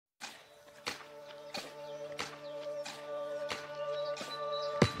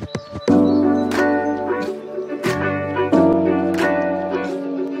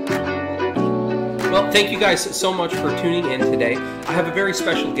Thank you guys so much for tuning in today. I have a very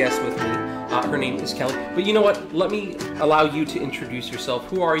special guest with me. Her name is Kelly. But you know what? Let me allow you to introduce yourself.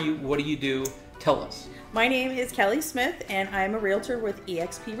 Who are you? What do you do? Tell us. My name is Kelly Smith, and I'm a realtor with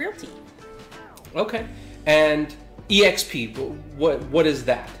eXp Realty. Okay. And eXp, what is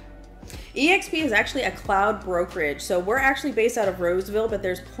that? eXp is actually a cloud brokerage. So we're actually based out of Roseville, but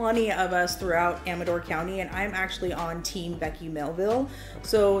there's plenty of us throughout Amador County, and I'm actually on Team Becky Melville.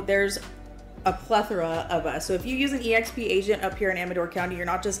 So there's a plethora of us. So if you use an eXp agent up here in Amador County, you're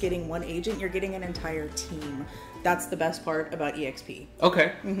not just getting one agent, you're getting an entire team. That's the best part about eXp.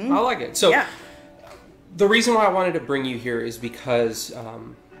 Okay. I like it. So yeah. The reason why I wanted to bring you here is because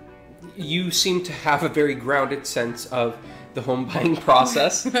you seem to have a very grounded sense of the home buying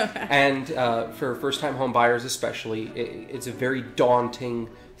process. And for first-time home buyers especially, it's a very daunting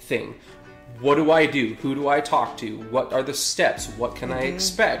thing. What do I do? Who do I talk to? What are the steps? What can I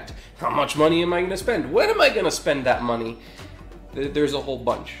expect? How much money am I going to spend? When am I going to spend that money? There's a whole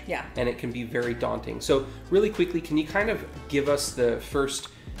bunch. Yeah. And it can be very daunting. So really quickly, can you kind of give us the first,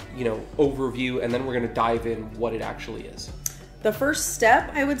 overview, and then we're going to dive in what it actually is? The first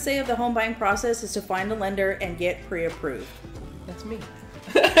step, I would say, of the home buying process is to find a lender and get pre-approved. That's me.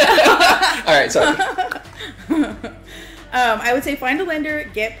 All right, sorry. I would say find a lender,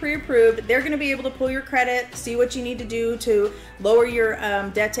 get pre-approved. They're going to be able to pull your credit, see what you need to do to lower your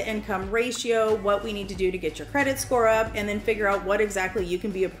debt to income ratio, what we need to do to get your credit score up, and then figure out what exactly you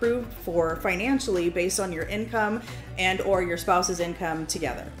can be approved for financially based on your income and or your spouse's income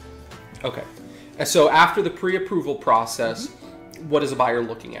together. Okay. So after the pre-approval process, what is a buyer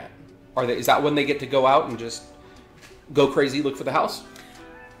looking at? Is that when they get to go out and just go crazy, look for the house?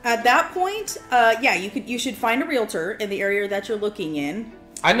 At that point, yeah, you should find a realtor in the area that you're looking in.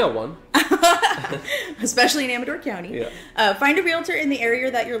 I know one. Especially in Amador County. Yeah. Find a realtor in the area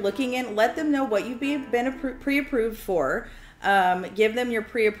that you're looking in. Let them know what you've been pre-approved for. Give them your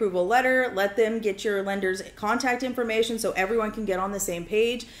pre-approval letter. Let them get your lender's contact information so everyone can get on the same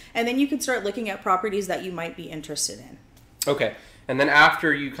page. And then you can start looking at properties that you might be interested in. Okay. And then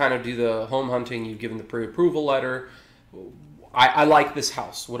after you kind of do the home hunting, you've given the pre-approval letter. I like this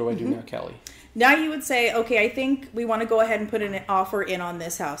house. What do I do now, Kelly? Now you would say, okay, I think we want to go ahead and put an offer in on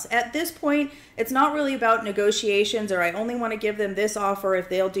this house. At this point, it's not really about negotiations or I only want to give them this offer if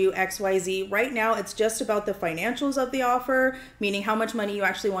they'll do X, Y, Z. Right now, it's just about the financials of the offer, meaning how much money you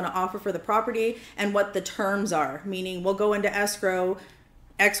actually want to offer for the property and what the terms are, meaning we'll go into escrow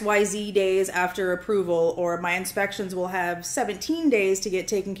XYZ days after approval, or my inspections will have 17 days to get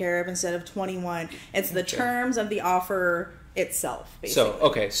taken care of instead of 21. It's the terms of the offer itself,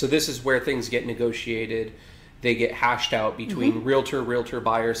 basically. So this is where things get negotiated. They get hashed out between realtor,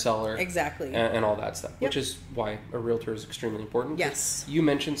 buyer, seller. Exactly. And all that stuff, which is why a realtor is extremely important. Yes. You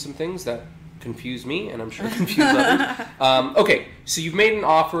mentioned some things that confuse me, and I'm sure confuse others. Okay, so you've made an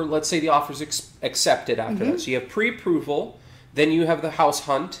offer. Let's say the offer's accepted after that. So you have pre-approval. Then you have the house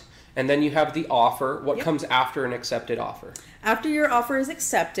hunt, and then you have the offer. What comes after an accepted offer? After your offer is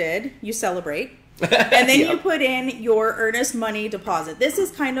accepted, you celebrate, and then you put in your earnest money deposit. This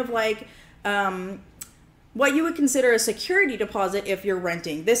is kind of like what you would consider a security deposit if you're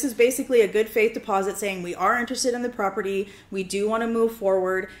renting. This is basically a good faith deposit saying we are interested in the property, we do want to move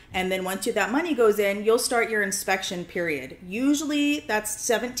forward, and then once that money goes in, you'll start your inspection period. Usually that's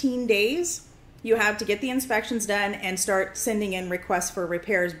 17 days. You have to get the inspections done and start sending in requests for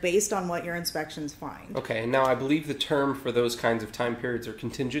repairs based on what your inspections find. Okay, and now I believe the term for those kinds of time periods are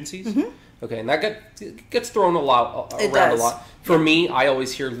contingencies. Okay, and that gets thrown around a lot. For me, I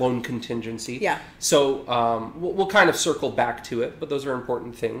always hear loan contingency. Yeah. So we'll kind of circle back to it, but those are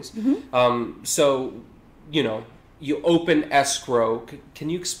important things. So, you open escrow.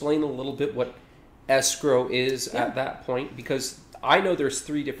 Can you explain a little bit what escrow is at that point? Because I know there's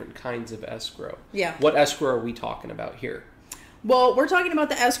 3 different kinds of escrow. Yeah. What escrow are we talking about here? Well, we're talking about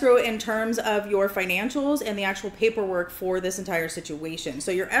the escrow in terms of your financials and the actual paperwork for this entire situation.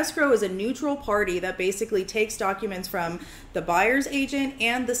 So your escrow is a neutral party that basically takes documents from the buyer's agent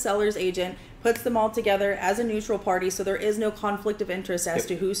and the seller's agent, puts them all together as a neutral party, so there is no conflict of interest as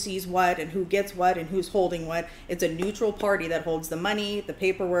to who sees what and who gets what and who's holding what. It's a neutral party that holds the money, the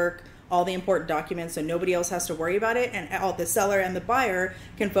paperwork, all the important documents, so nobody else has to worry about it, and all the seller and the buyer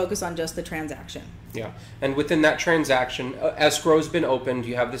can focus on just the transaction. Yeah, and within that transaction, escrow's been opened,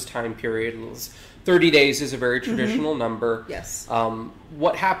 you have this time period. Let's 30 days is a very traditional number. Yes.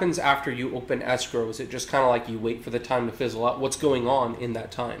 What happens after you open escrow? Is it just kind of like you wait for the time to fizzle out? What's going on in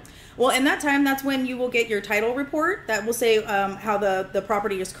that time? Well, in that time, that's when you will get your title report that will say how the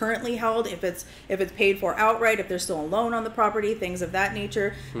property is currently held, if it's paid for outright, if there's still a loan on the property, things of that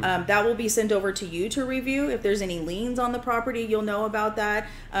nature. That will be sent over to you to review. If there's any liens on the property, you'll know about that.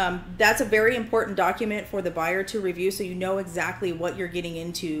 That's a very important document for the buyer to review, so you know exactly what you're getting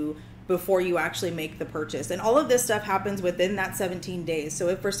into before you actually make the purchase. And all of this stuff happens within that 17 days. So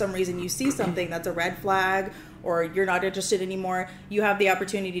if for some reason you see something that's a red flag or you're not interested anymore, you have the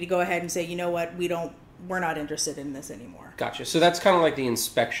opportunity to go ahead and say, you know what, we're not interested in this anymore. Gotcha. So that's kind of like the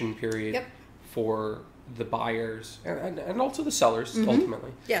inspection period for the buyers and also the sellers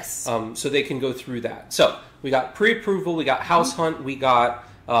ultimately. Yes. So they can go through that. So we got pre-approval, we got house hunt, we got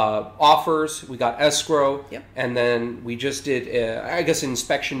offers, we got escrow, and then we just did, I guess,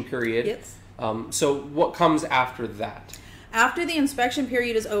 inspection period. Yes. So what comes after that? After the inspection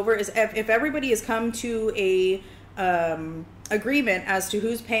period is over, is if everybody has come to a agreement as to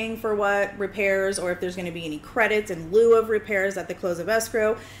who's paying for what repairs, or if there's going to be any credits in lieu of repairs at the close of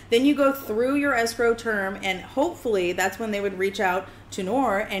escrow, then you go through your escrow term, and hopefully that's when they would reach out to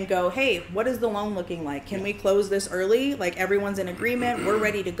NOR and go, hey, what is the loan looking like? Can we close this early? Like, everyone's in agreement, we're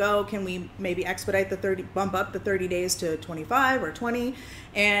ready to go. Can we maybe expedite bump up the 30 days to 25 or 20?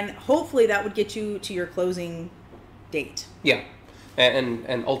 And hopefully that would get you to your closing date. Yeah.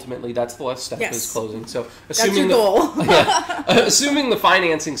 And ultimately, that's the last step is closing. So that's assuming your goal. Assuming the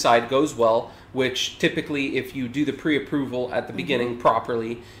financing side goes well, which typically, if you do the pre-approval at the beginning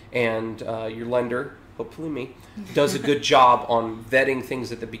properly, and your lender, hopefully me, does a good job on vetting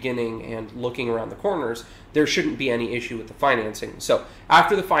things at the beginning and looking around the corners, there shouldn't be any issue with the financing. So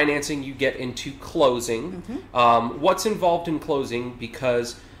after the financing, you get into closing. What's involved in closing?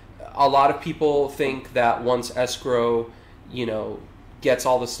 Because a lot of people think that once escrow, gets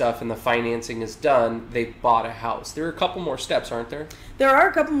all the stuff and the financing is done, they've bought a house. There are a couple more steps, aren't there? There are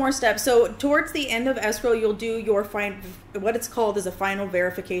a couple more steps. So towards the end of escrow, you'll do your what it's called is a final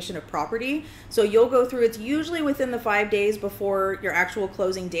verification of property. So you'll go through, it's usually within the 5 days before your actual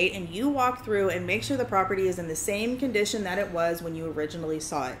closing date, and you walk through and make sure the property is in the same condition that it was when you originally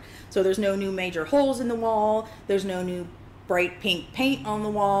saw it. So there's no new major holes in the wall, there's no new bright pink paint on the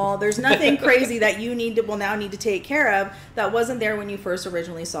wall. There's nothing crazy that you will now need to take care of that wasn't there when you first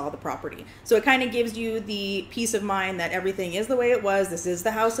originally saw the property. So it kind of gives you the peace of mind that everything is the way it was. This is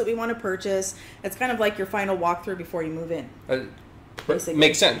the house that we want to purchase. It's kind of like your final walkthrough before you move in.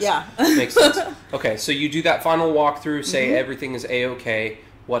 Makes sense. Yeah. Makes sense. Okay, so you do that final walkthrough, say everything is A-okay.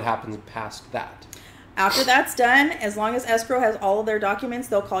 What happens past that? After that's done, as long as escrow has all of their documents,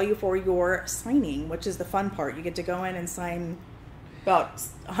 they'll call you for your signing, which is the fun part. You get to go in and sign about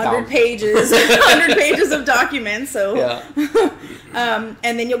 100 pages, 100 pages of documents. So, and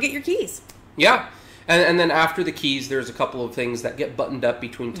then you'll get your keys. Yeah. And then after the keys, there's a couple of things that get buttoned up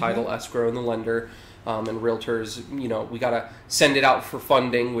between title, escrow, and the lender. And realtors, we got to send it out for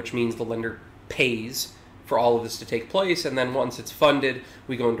funding, which means the lender pays for all of this to take place. And then once it's funded,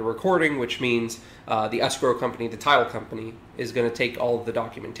 we go into recording, which means the escrow company, the title company, is going to take all of the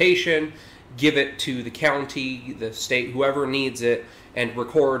documentation, give it to the county, the state, whoever needs it, and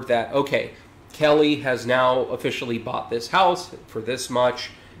record that, okay, Kelly has now officially bought this house for this much.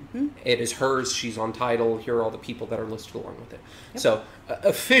 It is hers. She's on title. Here are all the people that are listed along with it. So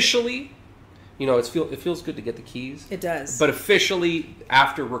officially, it feels good to get the keys. It does. But officially,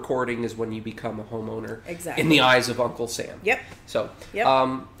 after recording is when you become a homeowner. Exactly. In the eyes of Uncle Sam. Yep. So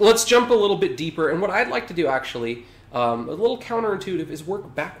let's jump a little bit deeper. And what I'd like to do, actually, a little counterintuitive, is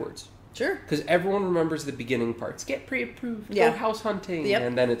work backwards. Sure. Because everyone remembers the beginning parts. Get pre-approved, go house hunting,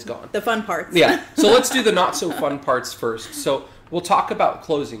 and then it's gone. The fun parts. Yeah. So let's do the not-so-fun parts first. So we'll talk about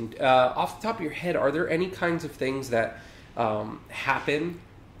closing. Off the top of your head, are there any kinds of things that happen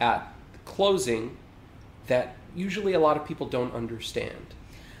at closing that usually a lot of people don't understand?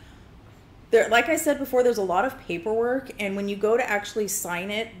 Like I said before, there's a lot of paperwork, and when you go to actually sign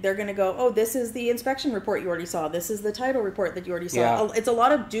it, they're going to go, oh, this is the inspection report you already saw. This is the title report that you already saw. Yeah. It's a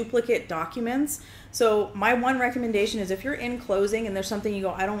lot of duplicate documents. So my one recommendation is, if you're in closing and there's something you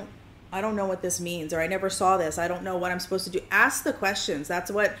go, I don't know what this means, or I never saw this, I don't know what I'm supposed to do, ask the questions.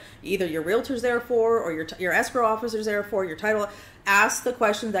 That's what either your realtor's there for, or your escrow officer's there for, your title. ask the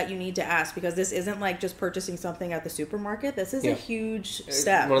questions that you need to ask, because this isn't like just purchasing something at the supermarket. This is a huge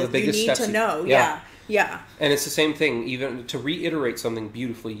step. One of the biggest steps you need to know. Yeah. And it's the same thing, even to reiterate something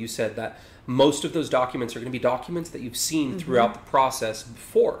beautifully, you said that most of those documents are going to be documents that you've seen throughout the process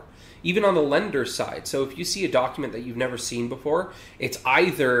before, even on the lender side. So if you see a document that you've never seen before, it's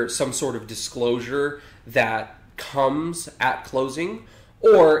either some sort of disclosure that comes at closing,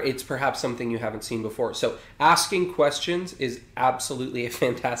 or it's perhaps something you haven't seen before. So asking questions is absolutely a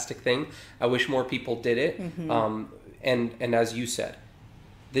fantastic thing. I wish more people did it. And as you said,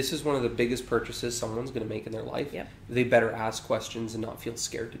 this is one of the biggest purchases someone's going to make in their life. Yep. They better ask questions and not feel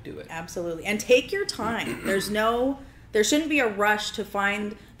scared to do it. Absolutely. And take your time. There shouldn't be a rush to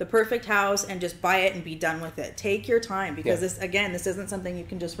find the perfect house and just buy it and be done with it. Take your time, because this isn't something you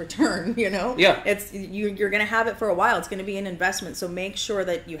can just return, Yeah. You're going to have it for a while. It's going to be an investment. So make sure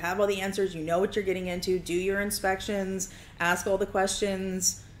that you have all the answers, you know what you're getting into, do your inspections, ask all the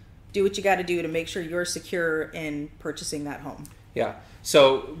questions, do what you got to do to make sure you're secure in purchasing that home. Yeah.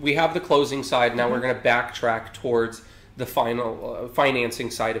 So we have the closing side. Now we're going to backtrack towards the final financing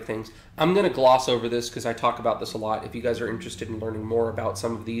side of things. I'm going to gloss over this because I talk about this a lot. If you guys are interested in learning more about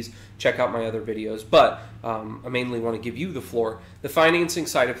some of these, check out my other videos. But I mainly want to give you the floor. The financing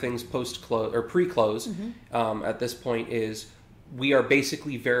side of things post-close or pre-close at this point is we are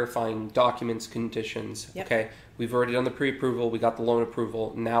basically verifying documents, conditions. Yep. Okay, we've already done the pre-approval. We got the loan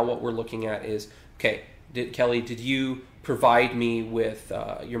approval. Now what we're looking at is, okay, Kelly, did you provide me with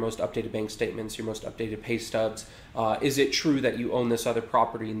your most updated bank statements, your most updated pay stubs? Is it true that you own this other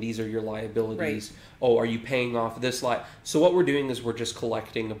property and these are your liabilities? Right. Oh, are you paying off this So what we're doing is we're just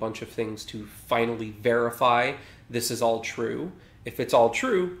collecting a bunch of things to finally verify this is all true. If it's all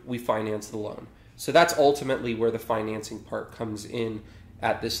true, we finance the loan. So that's ultimately where the financing part comes in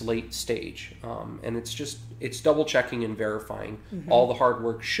at this late stage. And it's double checking and verifying. All the hard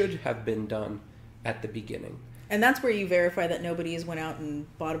work should have been done at the beginning. And that's where you verify that nobody has went out and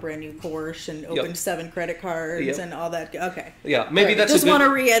bought a brand new Porsche and opened 7 credit cards and all that. Okay. Yeah, maybe that's just want to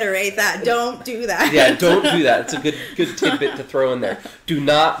reiterate that. Don't do that. Yeah, don't do that. It's a good tidbit to throw in there. Do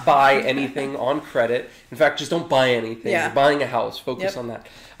not buy anything on credit. In fact, just don't buy anything. Yeah. You're buying a house. Focus on that.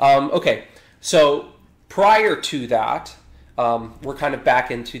 Okay, so prior to that, we're kind of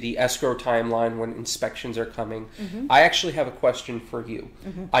back into the escrow timeline when inspections are coming. I actually have a question for you.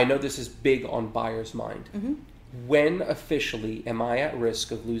 I know this is big on buyers' mind. When officially am I at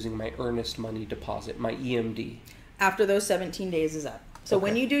risk of losing my earnest money deposit, my EMD? After those 17 days is up. So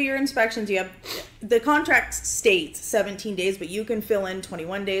when you do your inspections, you have the contract states 17 days, but you can fill in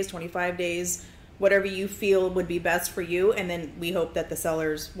 21 days, 25 days, whatever you feel would be best for you, and then we hope that the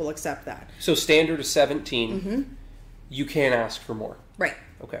sellers will accept that. So standard is 17. You can't ask for more. Right.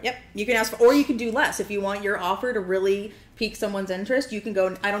 Okay. Yep. You can ask for, or you can do less. If you want your offer to really pique someone's interest, you can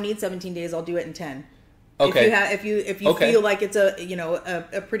go, I don't need 17 days, I'll do it in 10. Okay. If you feel like it's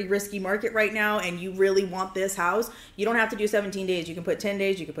a pretty risky market right now and you really want this house, you don't have to do 17 days. You can put 10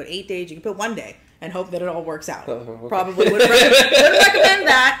 days, you can put 8 days, you can put 1 day and hope that it all works out. Probably wouldn't recommend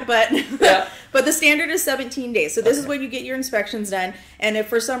that, but the standard is 17 days. So this is when you get your inspections done, and if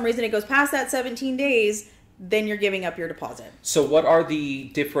for some reason it goes past that 17 days, then you're giving up your deposit. So what are the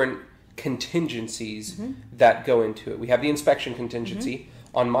different contingencies that go into it? We have the inspection contingency.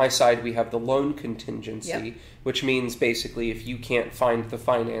 On my side, we have the loan contingency, which means basically if you can't find the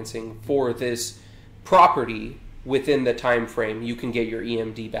financing for this property within the time frame, you can get your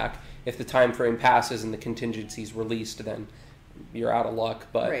EMD back. If the time frame passes and the contingency is released, then you're out of luck.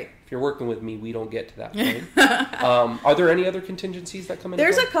 But if you're working with me, we don't get to that point. Are there any other contingencies that come into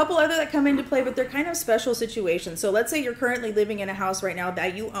play? There's a couple other that come into play, but they're kind of special situations. So let's say you're currently living in a house right now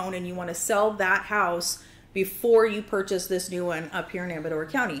that you own and you want to sell that house before you purchase this new one up here in Amador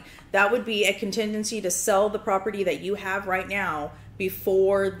County. That would be a contingency to sell the property that you have right now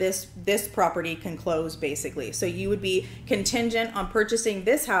before this property can close, basically. So you would be contingent on purchasing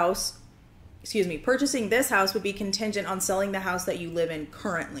this house. Purchasing this house would be contingent on selling the house that you live in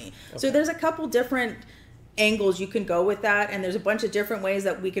currently. So there's a couple different angles you can go with that, and there's a bunch of different ways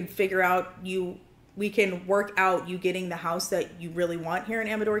that we can figure out we can work out you getting the house that you really want here in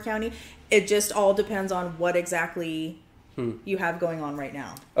Amador County. It just all depends on what exactly you have going on right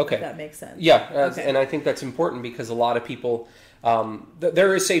now. Okay. If that makes sense. Yeah, and I think that's important because a lot of people,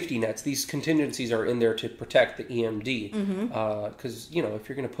 there is safety nets. These contingencies are in there to protect the EMD. Because, if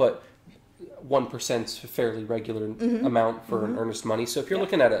you're going to put 1% is a fairly regular amount for an earnest money. So if you're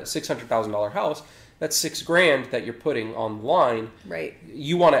looking at a $600,000 house, that's $6,000 that you're putting on the line. Right.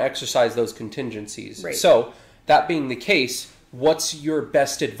 You want to exercise those contingencies. Right. So that being the case, what's your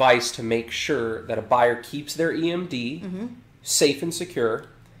best advice to make sure that a buyer keeps their EMD safe and secure,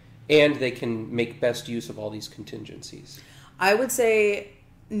 and they can make best use of all these contingencies? I would say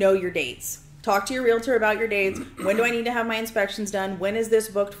know your dates. Talk to your realtor about your dates. When do I need to have my inspections done? When is this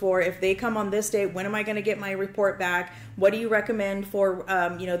booked for? If they come on this date, when am I going to get my report back? What do you recommend for,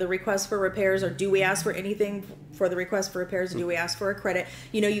 the request for repairs, or do we ask for anything for the request for repairs? Or do we ask for a credit?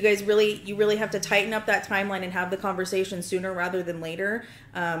 You guys really have to tighten up that timeline and have the conversation sooner rather than later,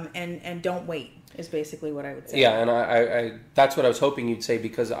 and don't wait. Is basically what I would say. Yeah, and I that's what I was hoping you'd say,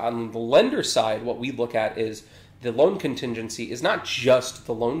 because on the lender side, what we look at is the loan contingency is not just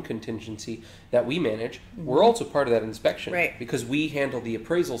the loan contingency that we manage. Mm-hmm. We're also part of that inspection, right? Because we handle the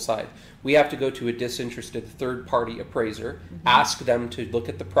appraisal side. We have to go to a disinterested third-party appraiser, ask them to look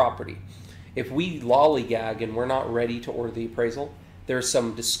at the property. If we lollygag and we're not ready to order the appraisal, there are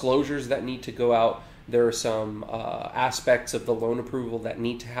some disclosures that need to go out. There are some aspects of the loan approval that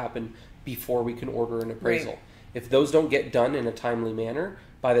need to happen before we can order an appraisal. Right. If those don't get done in a timely manner,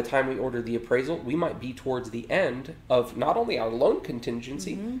 by the time we order the appraisal, we might be towards the end of not only our loan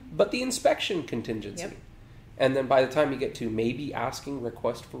contingency, but the inspection contingency. Yep. And then by the time you get to maybe asking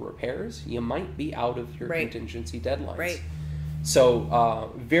request for repairs, you might be out of your contingency deadlines. Right.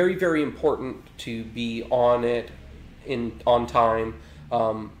 So very, very important to be on it on time.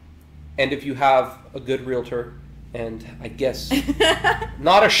 And if you have a good realtor, and I guess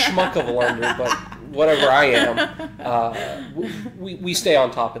not a schmuck of a lender, but whatever I am, we stay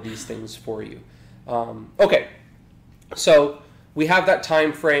on top of these things for you. Okay, so we have that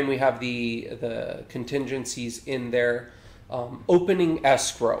time frame. We have the contingencies in there. Opening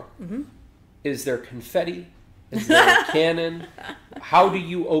escrow. Mm-hmm. Is there confetti? Is there a cannon? How do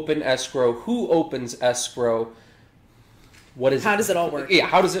you open escrow? Who opens escrow? How does it all work? Yeah,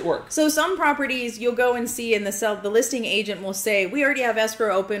 how does it work? So some properties you'll go and see, and the listing agent will say, we already have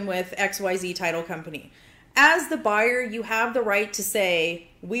escrow open with XYZ title company. As the buyer, you have the right to say,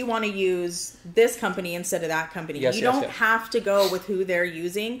 we want to use this company instead of that company. You don't have to go with who they're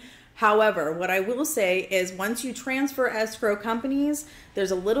using. However, what I will say is once you transfer escrow companies,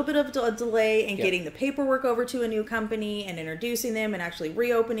 there's a little bit of a delay in getting the paperwork over to a new company and introducing them and actually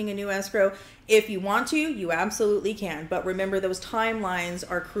reopening a new escrow. If you want to, you absolutely can. But remember, those timelines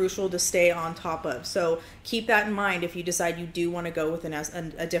are crucial to stay on top of. So keep that in mind if you decide you do want to go with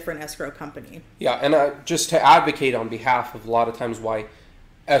a different escrow company. Yeah, and just to advocate on behalf of a lot of times why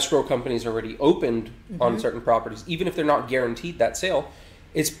escrow companies are already opened on certain properties, even if they're not guaranteed that sale,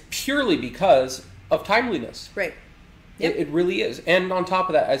 it's purely because of timeliness. Right. Yep. It really is. And on top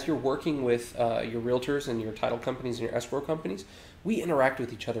of that, as you're working with your realtors and your title companies and your escrow companies, we interact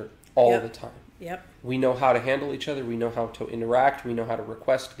with each other all the time. Yep. We know how to handle each other. We know how to interact. We know how to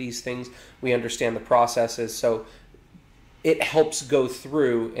request these things. We understand the processes. So it helps go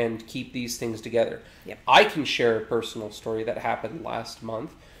through and keep these things together. Yep. I can share a personal story that happened last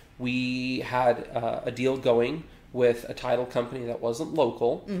month. We had a deal going with a title company that wasn't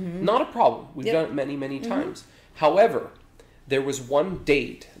local. Not a problem. We've done it many, many times. However, there was one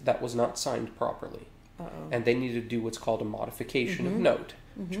date that was not signed properly. And they needed to do what's called a modification of note,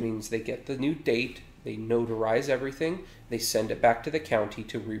 which means they get the new date, they notarize everything, they send it back to the county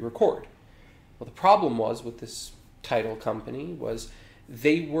to re-record. Well, the problem was with this title company was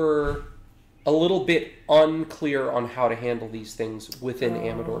they were a little bit unclear on how to handle these things within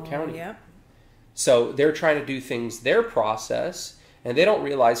Amador County. Yep. So they're trying to do things their process, and they don't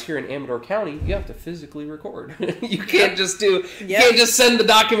realize here in Amador County you have to physically record. You can't just you can't just send the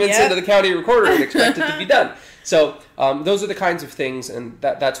documents into the county recorder and expect it to be done. So those are the kinds of things, and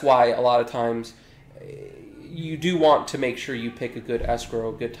that's why a lot of times you do want to make sure you pick a good escrow,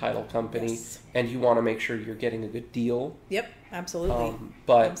 a good title company, and you want to make sure you're getting a good deal. Yep, absolutely.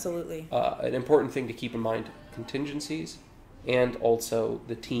 Absolutely. An important thing to keep in mind: contingencies. And also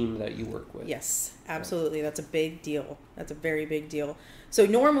the team that you work with. Yes, absolutely. That's a big deal. That's a very big deal. So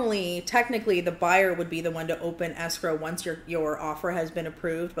normally, technically, the buyer would be the one to open escrow once your offer has been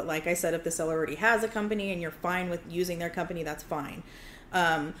approved. But like I said, if the seller already has a company and you're fine with using their company, that's fine.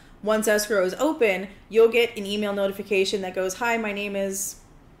 Once escrow is open, you'll get an email notification that goes, hi, my name is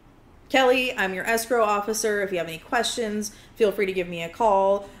Kelly, I'm your escrow officer. If you have any questions, feel free to give me a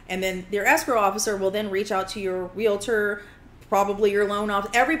call. And then your escrow officer will then reach out to your realtor, probably your loan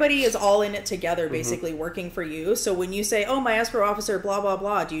officer. Everybody is all in it together, basically working for you. So when you say, oh, my escrow officer, blah, blah,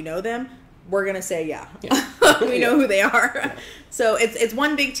 blah, do you know them? We're going to say, yeah. We know who they are. Yeah. So it's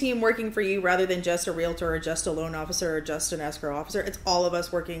one big team working for you rather than just a realtor or just a loan officer or just an escrow officer. It's all of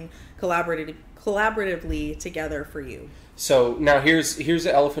us working collaboratively together for you. So now here's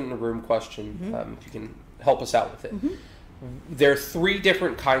the elephant in the room question, if you can help us out with it. There are three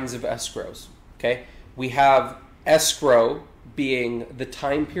different kinds of escrows, okay? We have escrow being the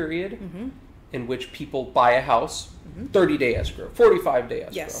time period in which people buy a house, 30-day escrow, 45-day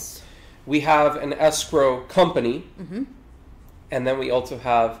escrow. Yes. We have an escrow company, and then we also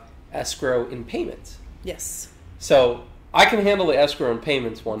have escrow in payments. Yes. So I can handle the escrow in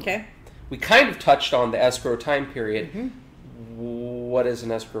payments one. Okay. We kind of touched on the escrow time period. What is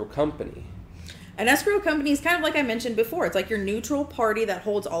an escrow company? An escrow company is kind of like I mentioned before. It's like your neutral party that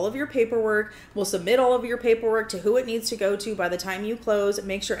holds all of your paperwork, will submit all of your paperwork to who it needs to go to by the time you close,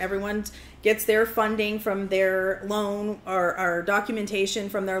 make sure everyone gets their funding from their loan or documentation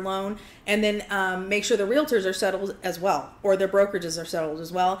from their loan, and then make sure the realtors are settled as well, or their brokerages are settled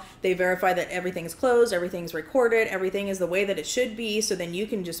as well. They verify that everything's closed, everything's recorded, everything is the way that it should be, so then you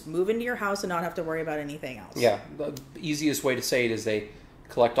can just move into your house and not have to worry about anything else. Yeah, the easiest way to say it is they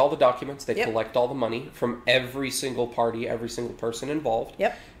collect all the documents, they collect all the money from every single party, every single person involved,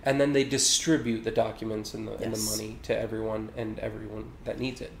 and then they distribute the documents and the money to everyone that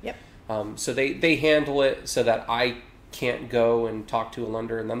needs it. So they handle it so that I can't go and talk to a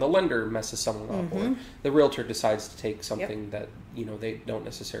lender, and then the lender messes someone up, or the realtor decides to take something that they don't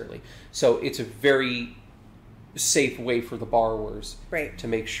necessarily. So it's a very safe way for the borrowers to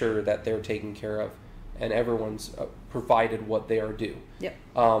make sure that they're taken care of, and everyone's provided what they are due.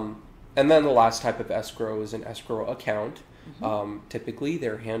 And then the last type of escrow is an escrow account. Typically,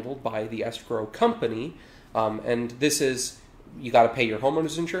 they're handled by the escrow company, and this is, you got to pay your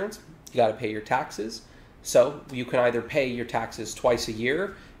homeowner's insurance, you got to pay your taxes. So you can either pay your taxes twice a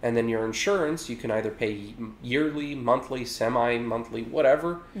year, and then your insurance, you can either pay yearly, monthly, semi-monthly,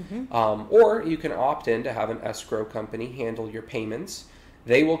 whatever, or you can opt in to have an escrow company handle your payments.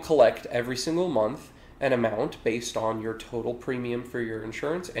 They will collect every single month an amount based on your total premium for your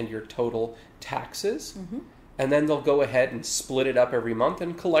insurance and your total taxes. And then they'll go ahead and split it up every month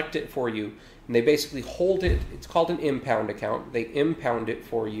and collect it for you. And they basically hold it. It's called an impound account. They impound it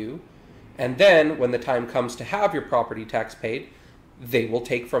for you. And then when the time comes to have your property tax paid, they will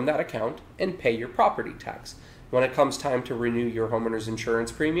take from that account and pay your property tax. When it comes time to renew your homeowner's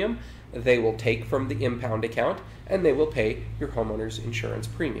insurance premium, they will take from the impound account and they will pay your homeowner's insurance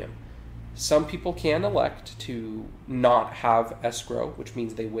premium. Some people can elect to not have escrow, which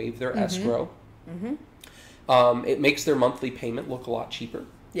means they waive their escrow. It makes their monthly payment look a lot cheaper.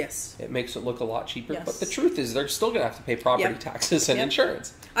 Yes. It makes it look a lot cheaper. But the truth is they're still going to have to pay property taxes and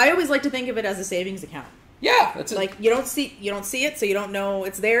insurance. I always like to think of it as a savings account. Yeah. That's like you don't see it, so you don't know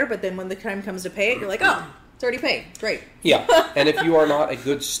it's there, but then when the time comes to pay it, you're like, oh, it's already paid. Great. Yeah. And if you are not a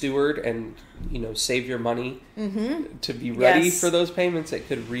good steward and save your money to be ready for those payments, it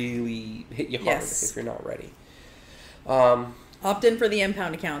could really hit you hard if you're not ready. Opt in for the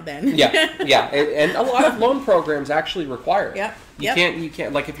impound account then. Yeah. And a lot of loan programs actually require it. You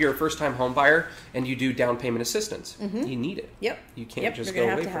can't, like if you're a first-time home buyer and you do down payment assistance, you need it. You can't just go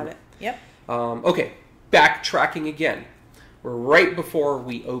away from it. Okay, backtracking again. We're right before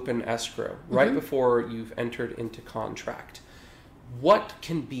we open escrow, right before you've entered into contract. What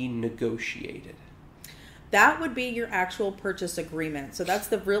can be negotiated? That would be your actual purchase agreement. So that's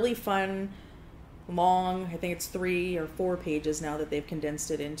the really fun, long, I think it's 3 or 4 pages now that they've condensed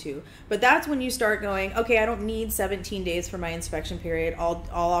it into. But that's when you start going, okay, I don't need 17 days for my inspection period. I'll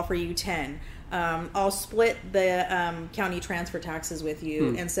offer you 10. I'll split the county transfer taxes with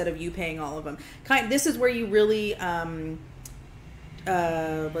you instead of you paying all of them. This is where you really...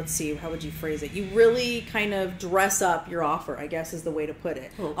 let's see, how would you phrase it? You really kind of dress up your offer, I guess is the way to put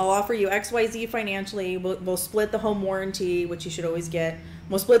it. I'll offer you XYZ financially. We'll split the home warranty, which you should always get.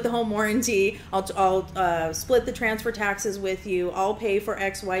 We'll split the home warranty. I'll split the transfer taxes with you. I'll pay for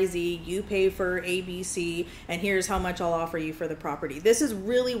XYZ. You pay for ABC. And here's how much I'll offer you for the property. This is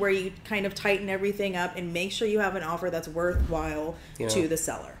really where you kind of tighten everything up and make sure you have an offer that's worthwhile to the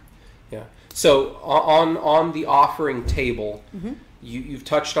seller. Yeah. So on the offering table, you've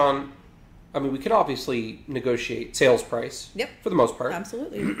touched on, I mean, we can obviously negotiate sales price for the most part.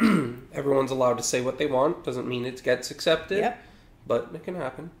 Absolutely. Everyone's allowed to say what they want. Doesn't mean it gets accepted, but it can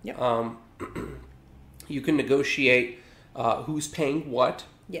happen. You can negotiate who's paying what.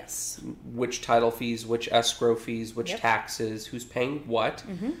 Yes. Which title fees, which escrow fees, which taxes, who's paying what.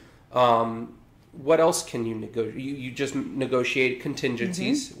 What else can you negotiate? You just negotiate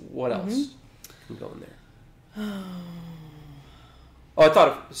contingencies. What else can go in there? Oh, I thought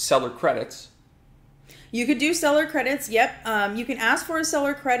of seller credits. You could do seller credits. Yep. You can ask for a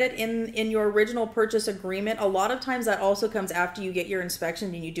seller credit in your original purchase agreement. A lot of times that also comes after you get your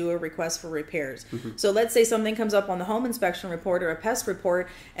inspection and you do a request for repairs. So let's say something comes up on the home inspection report or a pest report,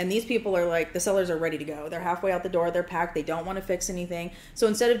 and these people are like, the sellers are ready to go. They're halfway out the door. They're packed. They don't want to fix anything. So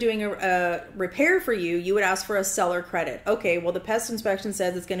instead of doing a repair for you, you would ask for a seller credit. Okay, well, the pest inspection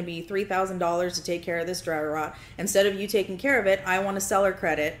says it's going to be $3,000 to take care of this dry rot. Instead of you taking care of it, I want a seller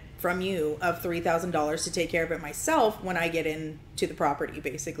credit from you of $3,000 to take care of it myself when I get into the property,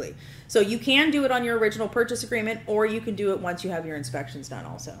 basically. So you can do it on your original purchase agreement, or you can do it once you have your inspections done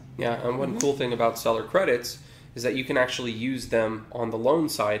also. Yeah, and one cool thing about seller credits is that you can actually use them on the loan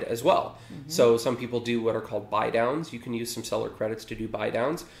side as well. So some people do what are called buy downs. You can use some seller credits to do buy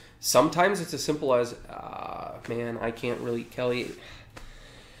downs. Sometimes it's as simple as, man, I can't really, Kelly,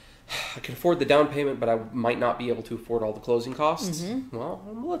 I can afford the down payment, but I might not be able to afford all the closing costs. Well,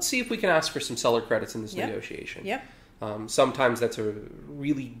 let's see if we can ask for some seller credits in this negotiation. Sometimes that's a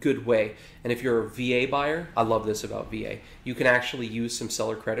really good way. And if you're a VA buyer, I love this about VA. You can actually use some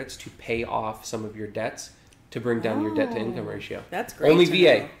seller credits to pay off some of your debts to bring down your debt to income ratio. That's great. Only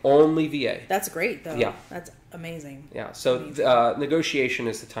VA. Only VA. That's great, though. Yeah. That's amazing. Yeah. So negotiation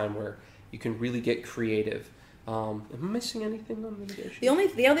is the time where you can really get creative. Am I missing anything on the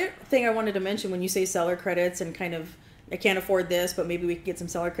negotiation? The other thing I wanted to mention when you say seller credits and kind of, I can't afford this, but maybe we can get some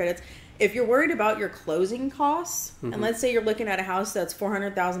seller credits. If you're worried about your closing costs, and let's say you're looking at a house that's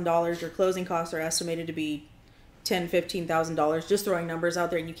 $400,000, your closing costs are estimated to be $10,000, $15,000, just throwing numbers out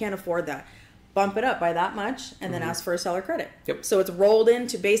there, and you can't afford that. Bump it up by that much, and then ask for a seller credit. Yep. So it's rolled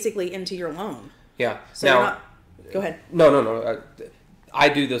into basically into your loan. Yeah. So now, go ahead. No. I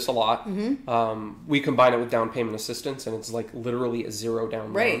do this a lot. We combine it with down payment assistance, and it's like literally a zero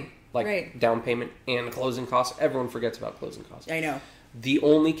down loan. Like down payment and closing costs. Everyone forgets about closing costs. I know. The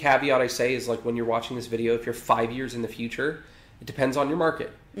only caveat I say is, like, when you're watching this video, if you're 5 years in the future, it depends on your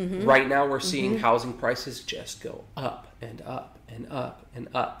market. Right now we're seeing housing prices just go up and up and up and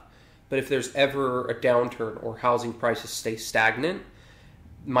up. But if there's ever a downturn or housing prices stay stagnant,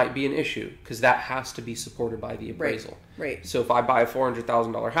 might be an issue, because that has to be supported by the appraisal. Right. So if I buy a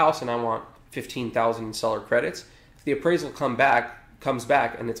 $400,000 house and I want $15,000 in seller credits, if the appraisal comes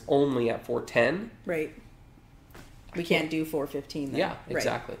back and it's only at $410, right, we can't do $415 then. Yeah,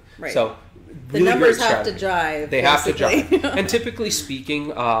 exactly. Right. So really the numbers have to jive. They have to jive. And typically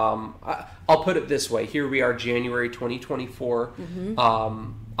speaking, I'll put it this way. Here we are, January 2024.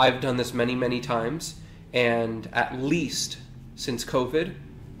 I've done this many, many times, and at least since COVID,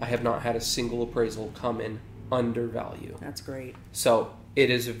 I have not had a single appraisal come in under value. That's great. So it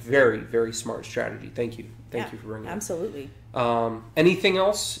is a very, very smart strategy. Thank you. Thank you for bringing it. Absolutely. Anything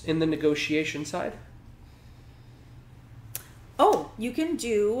else in the negotiation side? Oh, you can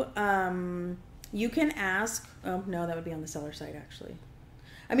do, you can ask, oh no, that would be on the seller side actually.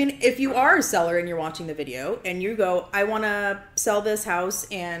 I mean, if you are a seller and you're watching the video and you go, I want to sell this house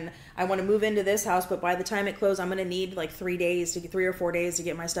and I want to move into this house, but by the time it closes, I'm going to need like 3 or 4 days to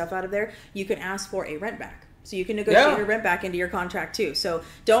get my stuff out of there. You can ask for a rent back. So you can negotiate a rent back into your contract too. So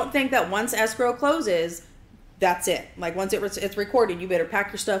don't think that once escrow closes, that's it. Like once it's recorded, you better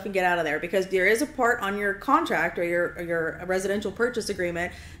pack your stuff and get out of there, because there is a part on your contract or your residential purchase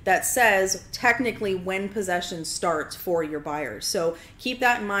agreement that says technically when possession starts for your buyers. So keep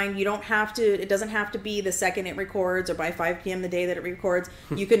that in mind. You don't have to, it doesn't have to be the second it records or by 5 p.m. the day that it records.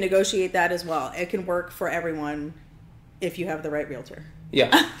 You can negotiate that as well. It can work for everyone if you have the right realtor.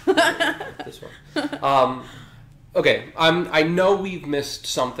 Yeah. This one. Okay. I know we've missed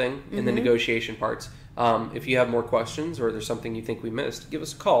something in the negotiation parts. If you have more questions or there's something you think we missed, give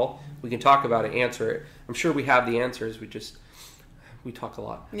us a call. We can talk about it, answer it. I'm sure we have the answers. We talk a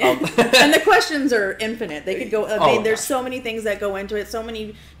lot. And the questions are infinite. They could go, there's so many things that go into it, so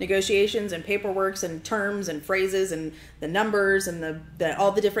many negotiations and paperworks and terms and phrases and the numbers and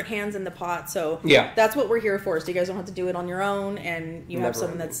all the different hands in the pot. So that's what we're here for, so you guys don't have to do it on your own, and you have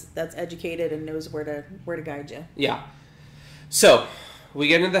someone that's educated and knows where to guide you. Yeah. So we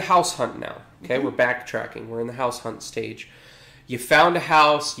get into the house hunt now. Okay, we're backtracking. We're in the house hunt stage. You found a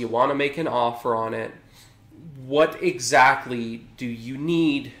house. You want to make an offer on it. What exactly do you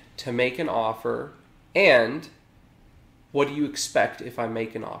need to make an offer? And what do you expect if I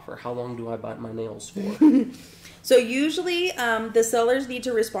make an offer? How long do I bite my nails for? So usually the sellers need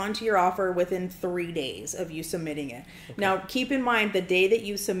to respond to your offer within 3 days of you submitting it. Okay. Now, keep in mind the day that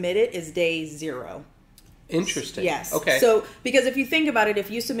you submit it is day 0. Interesting. Yes. Okay. So, because if you think about it,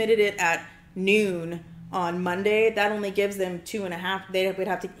 if you submitted it at noon on Monday, that only gives them 2.5. They would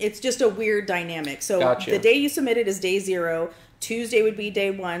have to. It's just a weird dynamic. So the day you submit it is day 0. Tuesday would be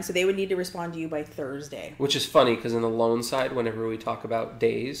day 1, so they would need to respond to you by Thursday. Which is funny because in the loan side, whenever we talk about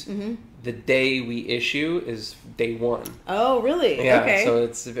days, the day we issue is day 1. Oh, really? Yeah, okay. so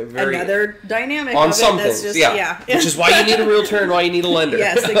it's very... Another dynamic on of some it that's things, just, yeah. Which is why you need a realtor and why you need a lender.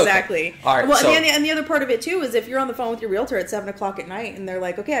 Yes, exactly. Okay. All right, well, and the other part of it, too, is if you're on the phone with your realtor at 7 o'clock at night and they're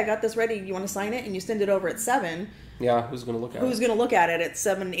like, okay, I got this ready, you want to sign it? And you send it over at 7. Yeah, who's going to look at it? Who's going to look at it at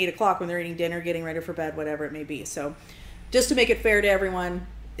 7, 8 o'clock when they're eating dinner, getting ready for bed, whatever it may be. So just to make it fair to everyone,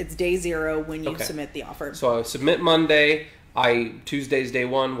 it's day 0 when you submit the offer. So I submit Monday. Tuesday's day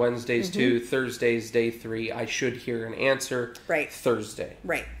 1, Wednesday's 2, Thursday's day 3. I should hear an answer Thursday.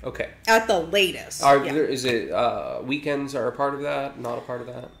 Right. Okay. At the latest. Is it weekends are a part of that? Not a part of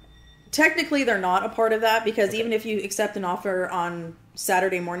that? Technically, they're not a part of that because even if you accept an offer on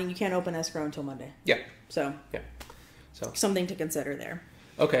Saturday morning, you can't open escrow until Monday. Yeah. So something to consider there.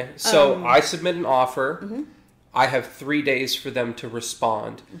 Okay. So I submit an offer. I have 3 days for them to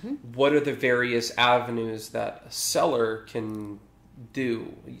respond. What are the various avenues that a seller can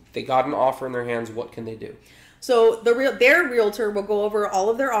do? They got an offer in their hands. What can they do? So their realtor will go over all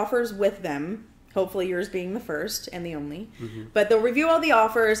of their offers with them. Hopefully yours being the first and the only. But they'll review all the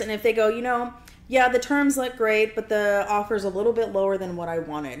offers. And if they go, the terms look great, but the offer's a little bit lower than what I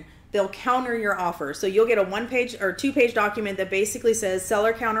wanted, they'll counter your offer. So you'll get a 1-page or 2-page document that basically says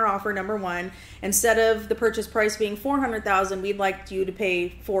seller counter offer number 1. Instead of the purchase price being $400,000, we'd like you to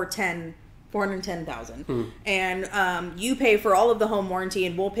pay $410,000. And you pay for all of the home warranty,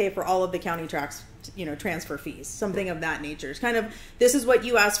 and we'll pay for all of the county transfer fees, something of that nature. It's kind of, this is what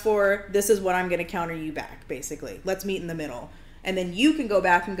you asked for, this is what I'm going to counter you back, basically. Let's meet in the middle. And then you can go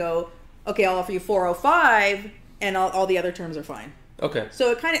back and go, okay, I'll offer you $405, and all the other terms are fine. Okay.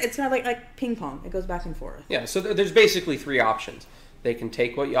 So it's kind of like ping pong. It goes back and forth. Yeah. So there's basically 3 options. They can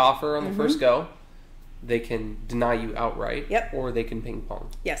take what you offer on the first go. They can deny you outright. Yep. Or they can ping pong.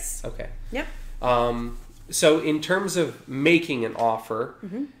 Yes. Okay. Yep. So in terms of making an offer,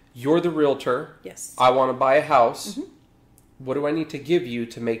 you're the realtor. Yes. I want to buy a house. What do I need to give you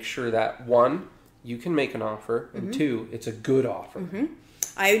to make sure that 1, you can make an offer, and 2, it's a good offer?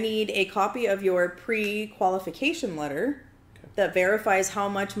 I need a copy of your pre-qualification letter that verifies how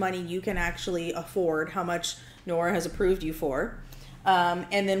much money you can actually afford, how much Nora has approved you for.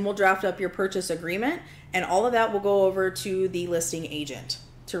 And then we'll draft up your purchase agreement, and all of that will go over to the listing agent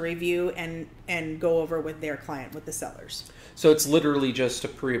to review and go over with their client, with the sellers. So it's literally just a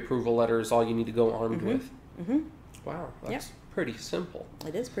pre-approval letter is all you need to go armed with? Wow, that's pretty simple.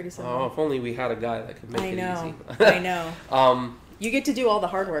 It is pretty simple. Oh, if only we had a guy that could make it easy. I know. You get to do all the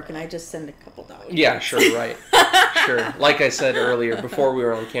hard work, and I just send a couple documents. Yeah, sure, right. Sure. Like I said earlier, before we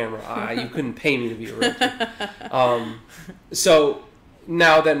were on camera, you couldn't pay me to be a realtor. So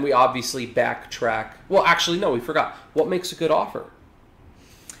now then we obviously backtrack. Well, actually, no, we forgot. What makes a good offer?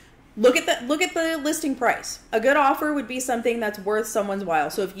 Look at the listing price. A good offer would be something that's worth someone's while.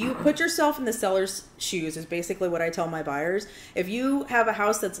 So if you put yourself in the seller's shoes, is basically what I tell my buyers. If you have a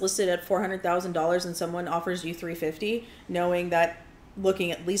house that's listed at $400,000 and someone offers you $350,000, knowing that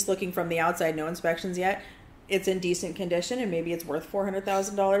looking from the outside, no inspections yet, it's in decent condition and maybe it's worth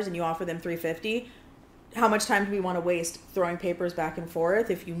 $400,000 and you offer them $350,000, how much time do we want to waste throwing papers back and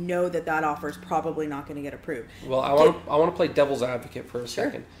forth if you know that offer is probably not going to get approved? Well, I want to play devil's advocate for a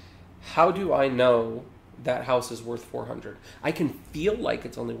second. How do I know that house is worth $400,000? I can feel like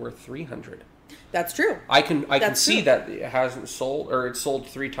it's only worth $300,000. That's true. I can see that it hasn't sold, or it's sold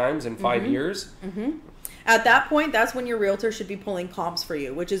 3 times in 5 years. At that point, that's when your realtor should be pulling comps for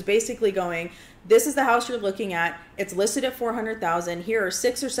you, which is basically going, this is the house you're looking at. It's listed at $400,000. Here are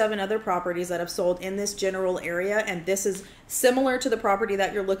 6 or 7 other properties that have sold in this general area, and this is similar to the property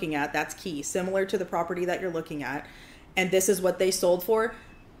that you're looking at. That's key. Similar to the property that you're looking at, and this is what they sold for.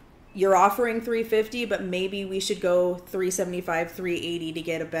 You're offering $350,000, but maybe we should go $375,000, $380,000 to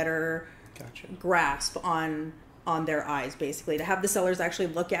get a better grasp on their eyes, basically, to have the sellers actually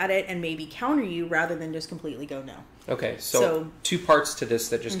look at it and maybe counter you rather than just completely go no. Okay, so 2 parts to this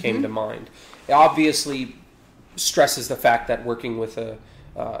that just came to mind. It obviously stresses the fact that working with a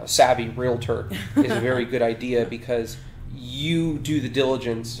savvy realtor is a very good idea because you do the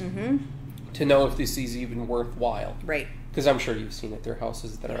diligence to know if this is even worthwhile. Right. Because I'm sure you've seen it. There are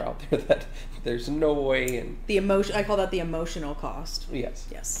houses that are out there that there's no way. And I call that the emotional cost. Yes.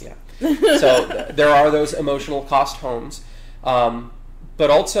 Yes. Yeah. So there are those emotional cost homes. But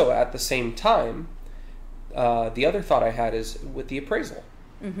also at the same time, the other thought I had is with the appraisal.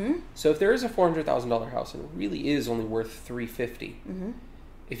 So if there is a $400,000 house and it really is only worth $350,000,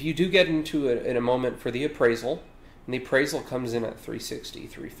 if you do get into it in a moment for the appraisal, and the appraisal comes in at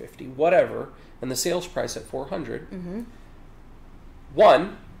 $360,000, $350,000, whatever, and the sales price at $400,000,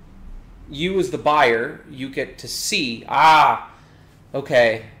 one, you as the buyer, you get to see,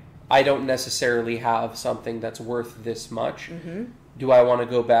 okay, I don't necessarily have something that's worth this much. Do I want to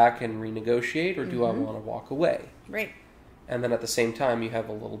go back and renegotiate, or do I want to walk away? Right. And then at the same time, you have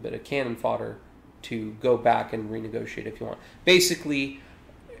a little bit of cannon fodder to go back and renegotiate if you want. Basically,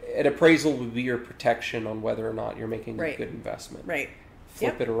 an appraisal would be your protection on whether or not you're making a good investment. Right.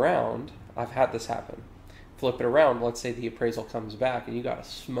 Flip it around. I've had this happen. Flip it around. Let's say the appraisal comes back and you got a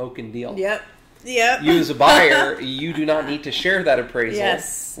smoking deal. Yep. You as a buyer, you do not need to share that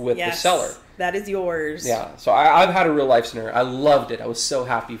appraisal with the seller. That is yours. Yeah. So I've had a real life scenario. I loved it. I was so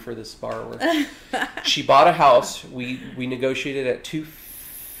happy for this borrower. She bought a house. We negotiated at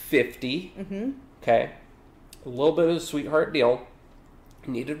 $250. Okay. A little bit of a sweetheart deal.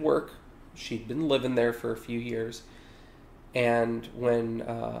 Needed work. She'd been living there for a few years. And when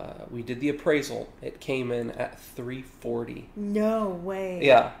we did the appraisal, it came in at $340. No way.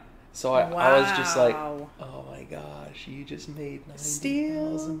 Yeah. So I was just like, oh my gosh, you just made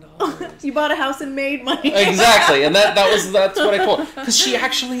 $90,000. You bought a house and made money. Exactly. And that's what I told her. Because she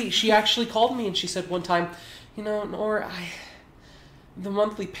actually called me and she said one time, Nora, the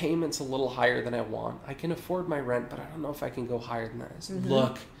monthly payment's a little higher than I want. I can afford my rent, but I don't know if I can go higher than that. I said,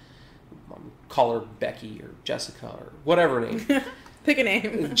 look, call her Becky or Jessica or whatever name. Pick a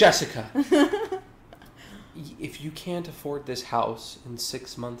name. Jessica. If you can't afford this house in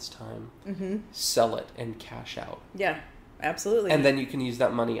 6 months' time, sell it and cash out. Yeah, absolutely. And then you can use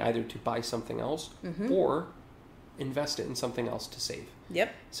that money either to buy something else or invest it in something else to save.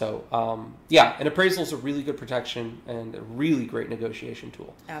 Yep. So, an appraisal is a really good protection and a really great negotiation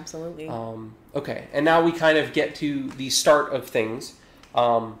tool. Absolutely. Okay, and now we kind of get to the start of things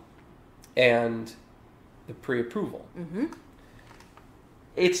and the pre-approval.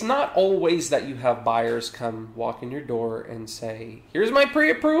 It's not always that you have buyers come walk in your door and say, here's my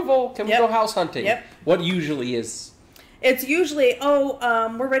pre-approval, can we go house hunting? What usually is? It's usually,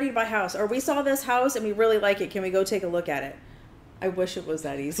 we're ready to buy a house, or we saw this house and we really like it, can we go take a look at it? I wish it was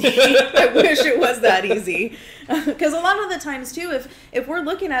that easy. I wish it was that easy. Because a lot of the times, too, if we're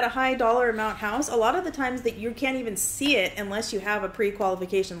looking at a high dollar amount house, a lot of the times that you can't even see it unless you have a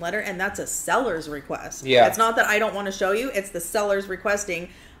pre-qualification letter, and that's a seller's request. Yeah. It's not that I don't want to show you, it's the seller's requesting.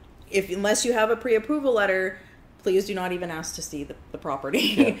 Unless you have a pre-approval letter, please do not even ask to see the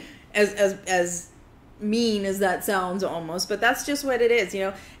property. As mean as that sounds almost, but that's just what it is.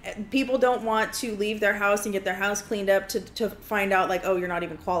 People don't want to leave their house and get their house cleaned up to find out like, oh, you're not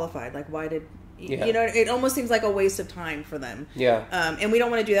even qualified. Like, why did it almost seems like a waste of time for them. And we don't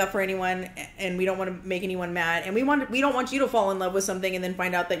want to do that for anyone, and we don't want to make anyone mad, and we don't want you to fall in love with something and then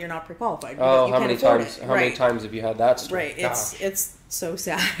find out that you're not pre-qualified. How many times have you had that story? Right. It's so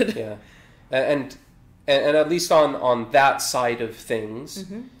sad. Yeah. And at least on that side of things,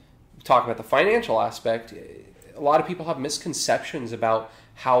 talk about the financial aspect, a lot of people have misconceptions about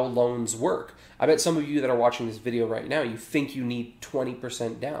how loans work. I bet some of you that are watching this video right now, you think you need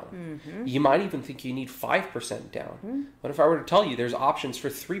 20% down. You might even think you need 5% down. What if I were to tell you there's options for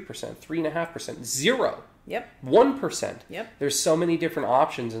 3%, 3.5%, 0, 1%? There's so many different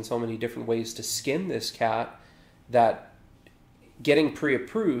options and so many different ways to skin this cat that getting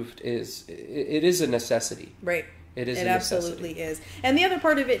pre-approved is a necessity. Right. It is. It absolutely is. And the other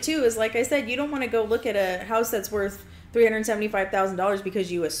part of it too is, like I said, you don't want to go look at a house that's worth $375,000 because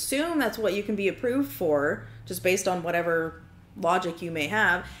you assume that's what you can be approved for, just based on whatever logic you may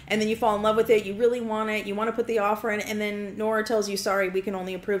have, and then you fall in love with it. You really want it. You want to put the offer in, and then Nora tells you, "Sorry, we can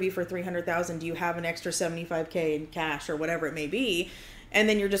only approve you for $300,000. Do you have an extra $75K in cash or whatever it may be?" And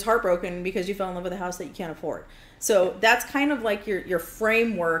then you're just heartbroken because you fell in love with a house that you can't afford. So that's kind of like your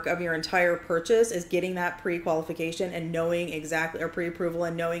framework of your entire purchase, is getting that pre-qualification and knowing exactly, or pre-approval,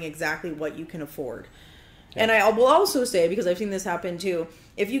 and knowing exactly what you can afford. Yeah. And I will also say, because I've seen this happen too,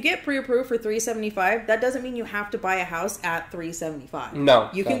 if you get pre-approved for $375,000, that doesn't mean you have to buy a house at $375,000. No.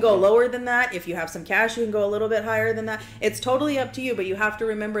 You can go lower than that. If you have some cash, you can go a little bit higher than that. It's totally up to you, but you have to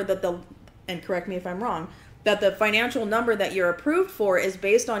remember that and correct me if I'm wrong, that the financial number that you're approved for is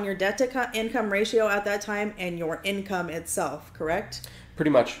based on your debt to income ratio at that time and your income itself, correct?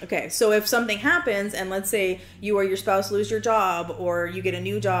 Pretty much. Okay, so if something happens, and let's say you or your spouse lose your job, or you get a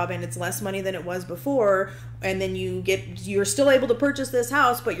new job and it's less money than it was before, and then you're still able to purchase this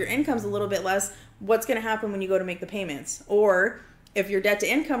house, but your income's a little bit less, what's going to happen when you go to make the payments? Or if your debt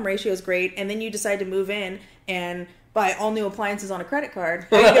to income ratio is great, and then you decide to move in and buy all new appliances on a credit card,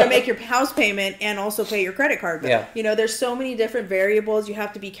 are you going to make your house payment and also pay your credit card bill? Yeah. There's so many different variables. You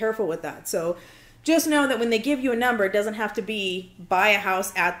have to be careful with that. So just know that when they give you a number, it doesn't have to be buy a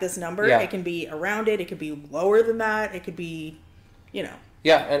house at this number. Yeah. It can be around it. It could be lower than that. It could be you know.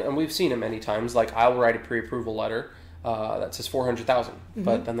 Yeah, and we've seen it many times. Like, I'll write a pre-approval letter that says $400,000,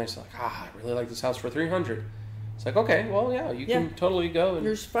 but then they're like, I really like this house for $300,000. It's like, okay, well, yeah, you can totally go and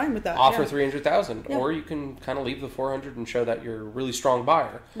you're fine with that. Offer $300,000, or you can kind of leave the $400,000 and show that you're a really strong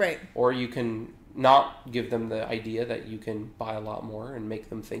buyer, right? Or you can not give them the idea that you can buy a lot more and make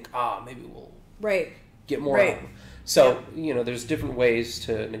them think, maybe we'll get more out of them. So there's different ways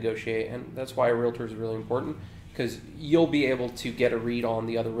to negotiate, and that's why a realtor is really important. Because you'll be able to get a read on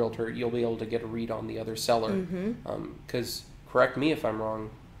the other realtor. You'll be able to get a read on the other seller. Because, correct me if I'm wrong,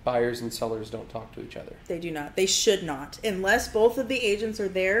 buyers and sellers don't talk to each other. They do not. They should not. Unless both of the agents are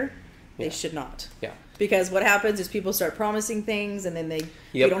there, they should not. Yeah. Because what happens is people start promising things, and then they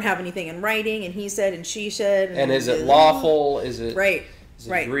don't have anything in writing, and he said and she said. And is it lawful? Is it Is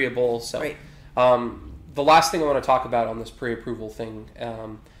it agreeable? So, the last thing I want to talk about on this pre-approval thing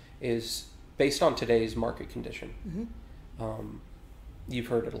is... based on today's market condition, you've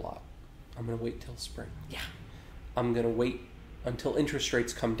heard it a lot. I'm going to wait till spring. Yeah. I'm going to wait until interest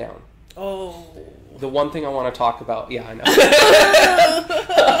rates come down. Oh. The one thing I want to talk about, I know.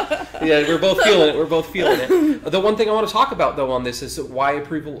 Yeah, we're both feeling it. The one thing I want to talk about, though, on this is why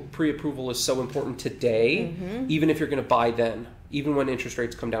pre-approval is so important today, even if you're going to buy then, even when interest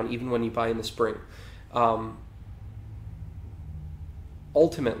rates come down, even when you buy in the spring.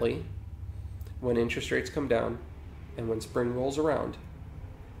 Ultimately, when interest rates come down and when spring rolls around,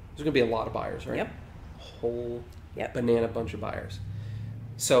 there's going to be a lot of buyers, right? Yep. A whole banana bunch of buyers.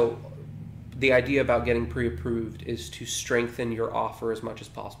 So the idea about getting pre-approved is to strengthen your offer as much as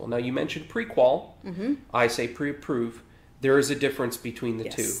possible. Now, you mentioned pre-qual. I say pre-approve. There is a difference between the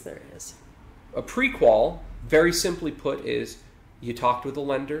two. Yes, there is. A pre-qual, very simply put, is you talked with a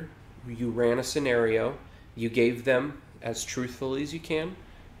lender, you ran a scenario, you gave them as truthfully as you can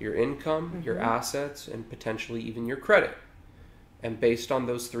your income, your assets, and potentially even your credit. And based on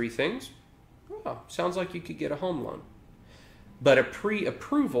those three things, sounds like you could get a home loan. But a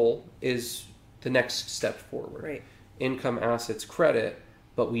pre-approval is the next step forward. Right. Income, assets, credit,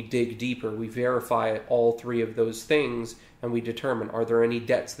 but we dig deeper. We verify all three of those things, and we determine, are there any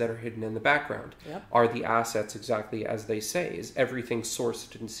debts that are hidden in the background? Yep. Are the assets exactly as they say? Is everything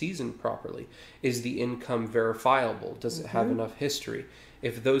sourced and seasoned properly? Is the income verifiable? Does it have enough history?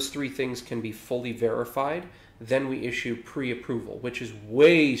 If those three things can be fully verified, then we issue pre-approval, which is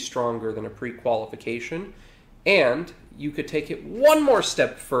way stronger than a pre-qualification. And you could take it one more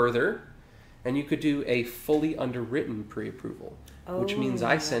step further, and you could do a fully underwritten pre-approval, which means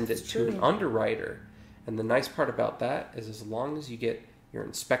I send it to an underwriter. And the nice part about that is as long as you get your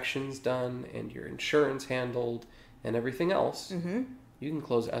inspections done and your insurance handled and everything else, you can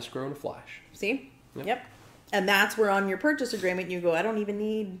close escrow in a flash. See? Yep. And that's where on your purchase agreement you go, I don't even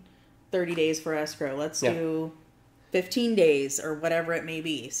need 30 days for escrow. Let's do 15 days or whatever it may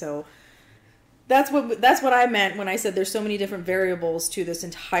be. So that's what I meant when I said there's so many different variables to this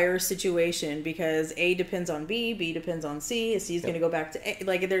entire situation, because A depends on B depends on C is going to go back to A.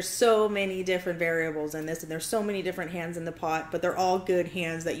 Like, there's so many different variables in this, and there's so many different hands in the pot, but they're all good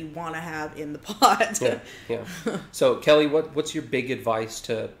hands that you want to have in the pot. Yeah. So, Kelly, what's your big advice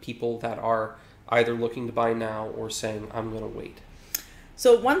to people that are either looking to buy now or saying, I'm going to wait?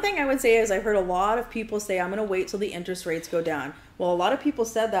 So one thing I would say is I've heard a lot of people say, I'm going to wait till the interest rates go down. Well, a lot of people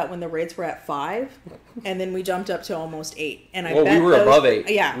said that when the rates were at 5, and then we jumped up to almost 8. And I bet we were above 8.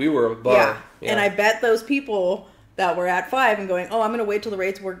 Yeah. We were above. Yeah. And I bet those people that were at 5 and going, I'm going to wait till the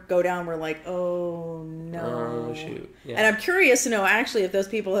rates go down, were like, oh, no. Oh, shoot. Yeah. And I'm curious to know, actually, if those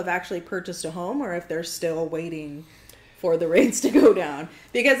people have actually purchased a home or if they're still waiting for the rates to go down,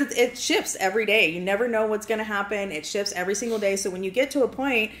 because it shifts every day. You never know what's going to happen. It shifts every single day. So when you get to a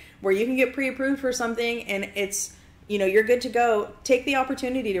point where you can get pre-approved for something and it's, you're good to go, take the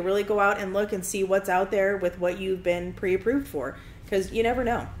opportunity to really go out and look and see what's out there with what you've been pre-approved for, because you never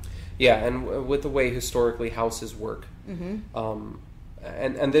know. Yeah, and with the way historically houses work,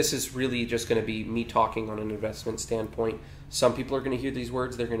 and this is really just going to be me talking on an investment standpoint. Some people are going to hear these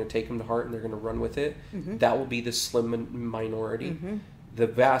words, they're going to take them to heart, and they're going to run with it. That will be the slim minority. The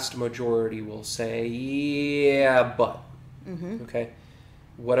vast majority will say, yeah, but. Okay?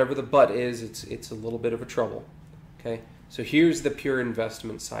 Whatever the but is, it's a little bit of a trouble. Okay? So here's the pure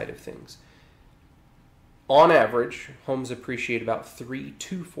investment side of things. On average, homes appreciate about 3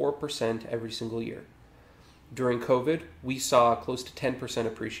 to 4% every single year. During COVID, we saw close to 10%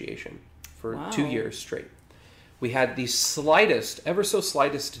 appreciation for 2 years straight. We had the ever so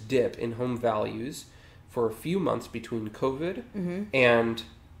slightest dip in home values for a few months between COVID and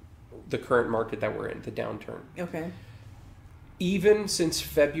the current market that we're in, the downturn. Okay. Even since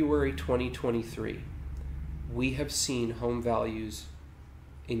February 2023, we have seen home values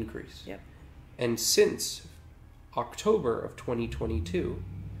increase. Yep. And since October of 2022,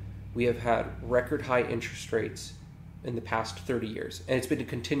 we have had record high interest rates in the past 30 years. And it's been a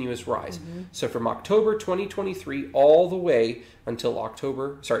continuous rise. So from October 2023 all the way until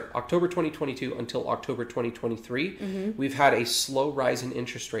October 2022 until October 2023, we've had a slow rise in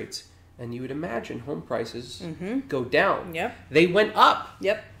interest rates. And you would imagine home prices go down. Yep. They went up.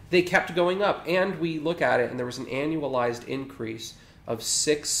 Yep. They kept going up. And we look at it, and there was an annualized increase of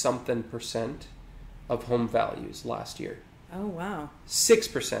 6-something% of home values last year. Oh, wow.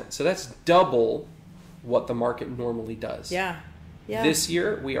 6%. So that's double what the market normally does. Yeah. Yeah. This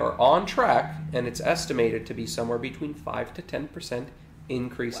year, we are on track, and it's estimated to be somewhere between 5 to 10%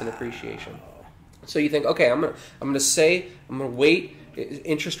 increase in appreciation. So you think, okay, I'm gonna wait.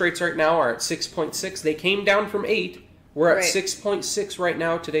 Interest rates right now are at 6.6. They came down from 8. We're at 6.6 right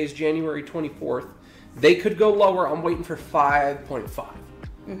now. Today's January 24th. They could go lower. I'm waiting for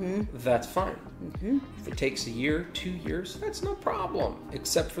 5.5. That's fine. If it takes a year, 2 years, that's no problem.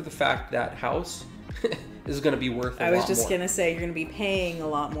 Except for the fact that house is going to be worth a lot more. I was just going to say, you're going to be paying a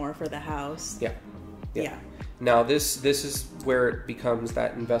lot more for the house. Yeah. Now, this is where it becomes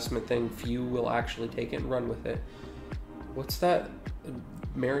that investment thing. Few will actually take it and run with it. What's that?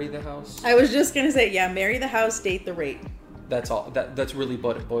 Marry the house? I was just going to say, marry the house, date the rate. That's all. That's really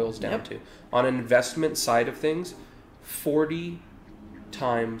what it boils down to. On an investment side of things, 40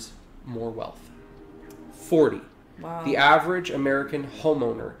 times more wealth. 40. Wow. The average American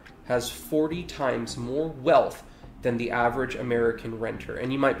homeowner has 40 times more wealth than the average American renter.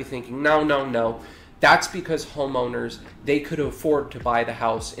 And you might be thinking, no. That's because homeowners, they could afford to buy the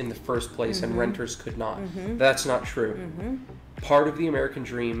house in the first place and renters could not. That's not true. Part of the American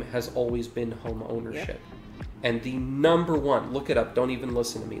dream has always been home ownership. And the number one, look it up, don't even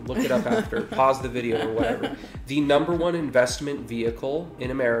listen to me, look it up after, pause the video or whatever. The number one investment vehicle in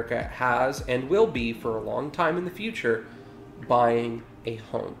America has and will be for a long time in the future, buying a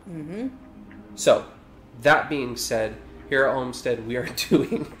home. So, that being said, here at Homestead, we are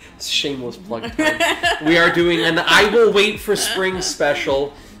doing, shameless plug time, we are doing an I Will Wait for Spring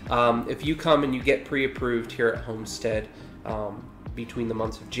special. If you come and you get pre-approved here at Homestead, between the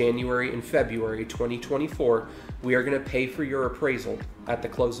months of January and February 2024, we are going to pay for your appraisal at the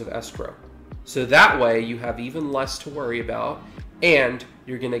close of escrow. So that way you have even less to worry about, and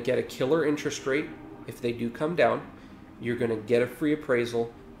you're going to get a killer interest rate if they do come down. You're going to get a free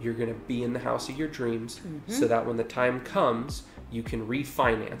appraisal. You're going to be in the house of your dreams so that when the time comes, you can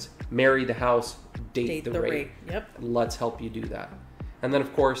refinance, marry the house, date the rate. Let's help you do that. And then,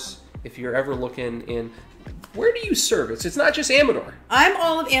 of course, if you're ever looking in, where do you service? It's not just Amador. I'm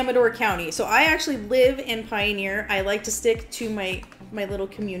all of Amador County. So I actually live in Pioneer. I like to stick to my little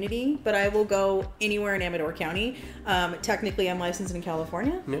community, but I will go anywhere in Amador County. Technically, I'm licensed in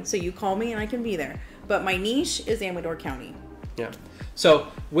California, so you call me and I can be there. But my niche is Amador County. Yeah. So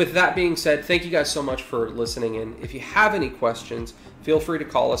with that being said, thank you guys so much for listening in. If you have any questions, feel free to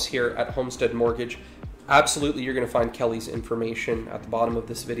call us here at Homestead Mortgage. Absolutely, you're going to find Kelly's information at the bottom of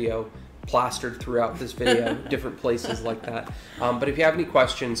this video, plastered throughout this video, different places like that. But if you have any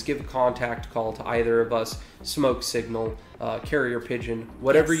questions, give a contact call to either of us, smoke signal, carrier pigeon,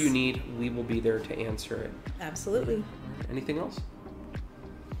 whatever you need, we will be there to answer it. Absolutely. Anything else?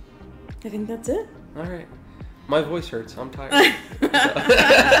 I think that's it. All right. My voice hurts. I'm tired.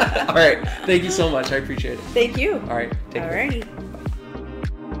 All right. Thank you so much. I appreciate it. Thank you. All right. Take care. Alrighty.